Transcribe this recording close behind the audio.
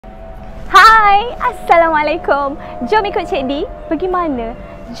Hai, Assalamualaikum. Jom ikut Cik D pergi mana?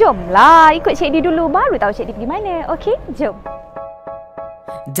 Jomlah ikut Cik D dulu baru tahu Cik D pergi mana. Okey, jom.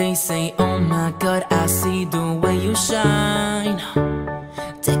 They say, oh my God, I see the way you shine.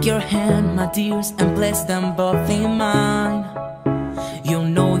 Take your hand, my dears, and place them both in mine. You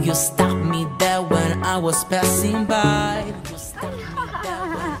know you stopped me there when I was passing by. You stopped me there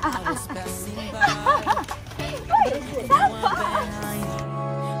when I was passing by.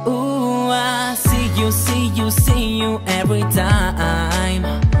 Ooh, I see you every time.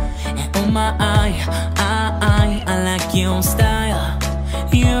 And oh my, I like your style.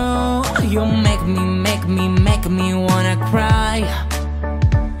 You make me wanna cry.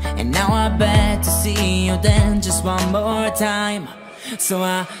 And now I bet to see you dance just one more time. So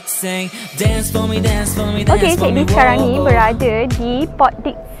I say, dance for me, dance for me, dance for me. Okey, Cik D sekarang ni berada di Port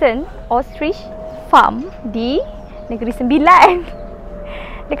Dickson Ostrich Farm di Negeri Sembilan.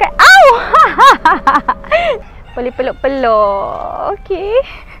 Dekat boleh peluk-peluk. Okey.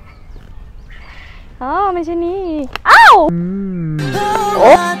 Macam ni. Oh.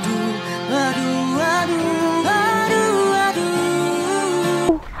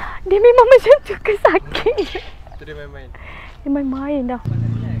 Dia memang macam tu ke sakit? Tu dia main-main. Dia main-main dah.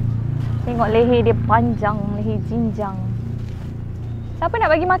 Tengok leher dia panjang, leher jinjang. Siapa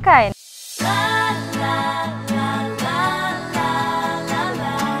nak bagi makan?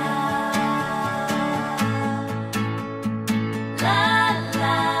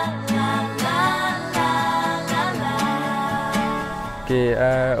 Okay,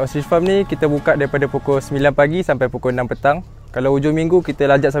 Ostrich Farm ni kita buka daripada pukul 9 pagi sampai pukul 6 petang. Kalau hujung minggu kita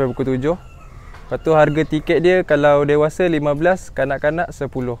lajak sampai pukul 7. Lepas tu harga tiket dia kalau dewasa 15, kanak-kanak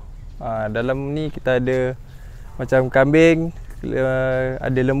 10. Dalam ni kita ada macam kambing,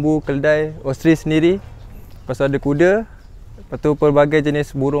 ada lembu, keldai, ostrich sendiri. Lepas tu ada kuda. Lepas tu pelbagai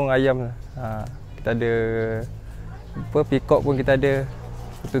jenis burung, ayam. Kita ada peacock pun kita ada.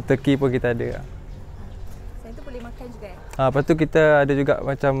 Lepas tu turkey pun kita ada. Selain tu boleh makan juga. Lepas tu kita ada juga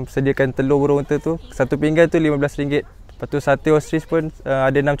macam sediakan telur burung unta tu. Satu pinggan tu RM15. Lepas tu sate ostrich pun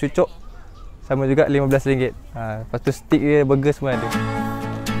ada 6 cucuk. Sama juga RM15. Lepas tu stick dia, burger semua ada.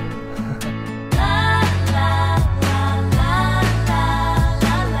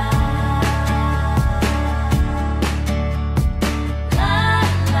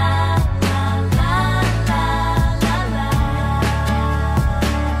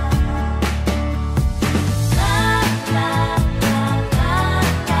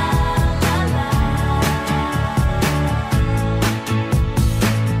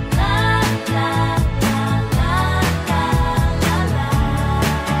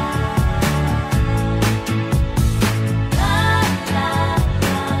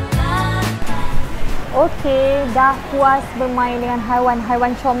 Okey, dah puas bermain dengan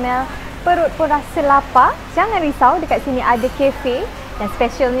haiwan-haiwan comel, perut pun rasa lapar. Jangan risau, dekat sini ada kafe dan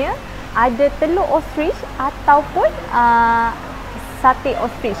specialnya ada telur ostrich ataupun sate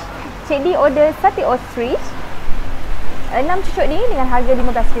ostrich. Cik D order sate ostrich 6 cucuk ni dengan harga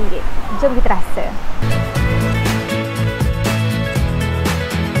RM15. Jom kita rasa.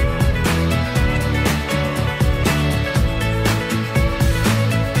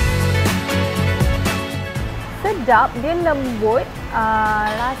 Sedap, dia lembut,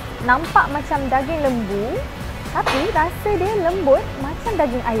 nampak macam daging lembu tapi rasa dia lembut macam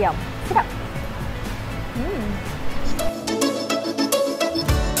daging ayam. Sedap.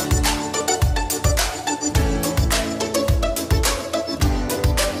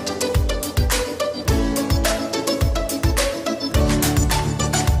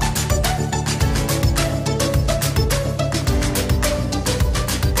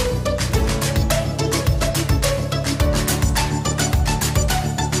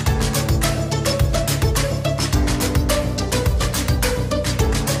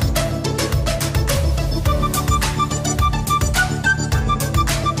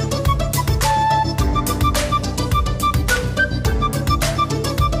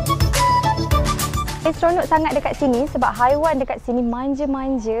 Seronok sangat dekat sini sebab haiwan dekat sini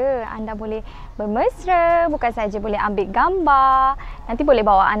manja-manja. Anda boleh bermesra, bukan saja boleh ambil gambar. Nanti boleh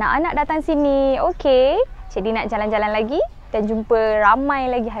bawa anak-anak datang sini. Okey, Cik D nak jalan-jalan lagi dan jumpa ramai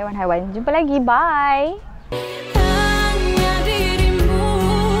lagi haiwan-haiwan. Jumpa lagi, bye.